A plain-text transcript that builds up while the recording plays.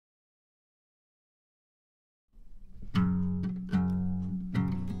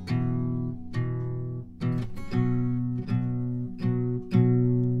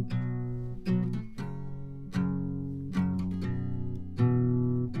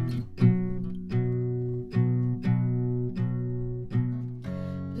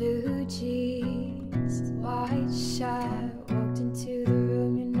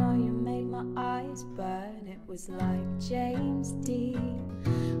was like James Dean.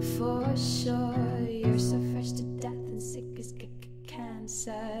 For sure, you're so fresh to death and sick as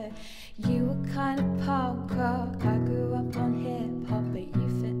cancer. You were kind of punk rock, I grew up on hip-hop, but you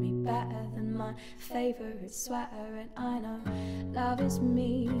fit me better than my favorite sweater. And I know love is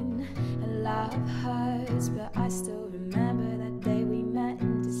mean and love hurts, but I still remember that day we met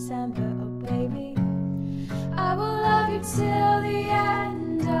in December. Oh baby, I will love you till the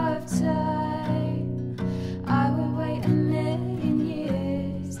end of time. I would wait a million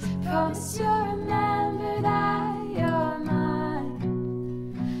years, promise you'll remember that you're mine.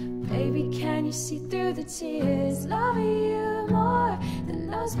 Baby, can you see through the tears? Loving you more than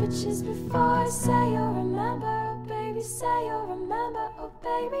those bitches before. Say you'll remember, oh baby, say you'll remember, oh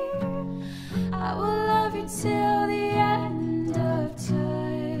baby. I will love you till the end of time.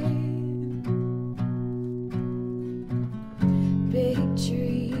 Big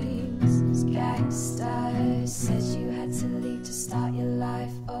dreams, gangsters, said you had to leave to start your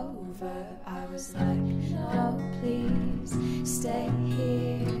life over. I was like, no please, stay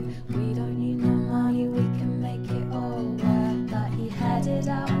here. We don't need no money, we can make it all work. But he headed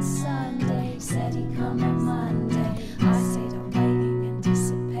out on Sunday, said he'd come on Monday. I stayed up waiting,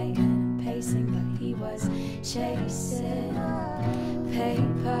 anticipating and pacing, but he was chasing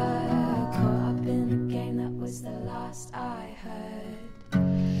paper. Caught up in the game, that was the last I heard.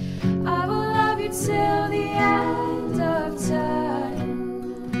 I will love you till the end of time.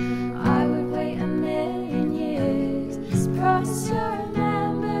 I would wait a million years, promise you'll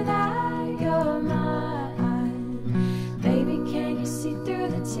remember that you're mine. Baby, can you see through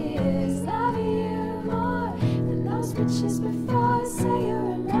the tears? Loving you more than those bitches before. Say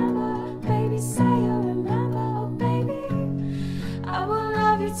you'll remember, baby, say you'll remember, oh baby. I will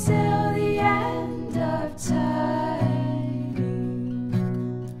love you till the end of time.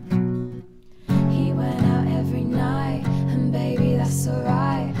 He went out every night, and baby, that's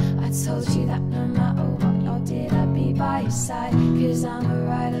alright. I told you that no matter what y'all did, I'd be by your side. Cause I'm a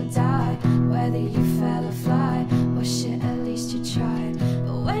ride or die, whether you fell or fly. Well shit, at least you tried.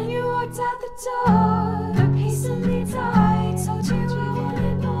 But when you walked out the door, a piece of me died. Told you I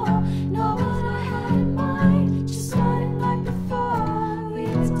wanted more, know what I had in mind. Just wanted like before, we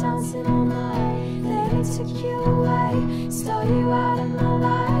were dancing all night. Then it took you away, stole you out of my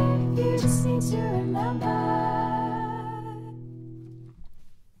life. You just need to remember,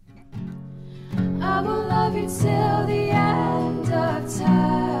 I will love you till the end of time.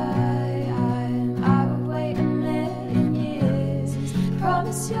 I would wait a million years,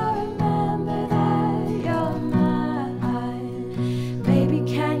 promise you'll remember that you're mine. Baby,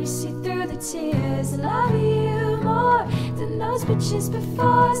 can you see through the tears? Loving you more than those bitches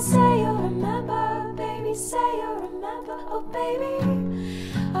before. Say you'll remember, baby, say you'll remember, oh baby.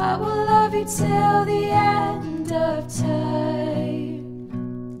 I will love you till the end of time.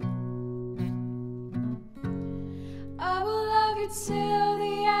 I will love you till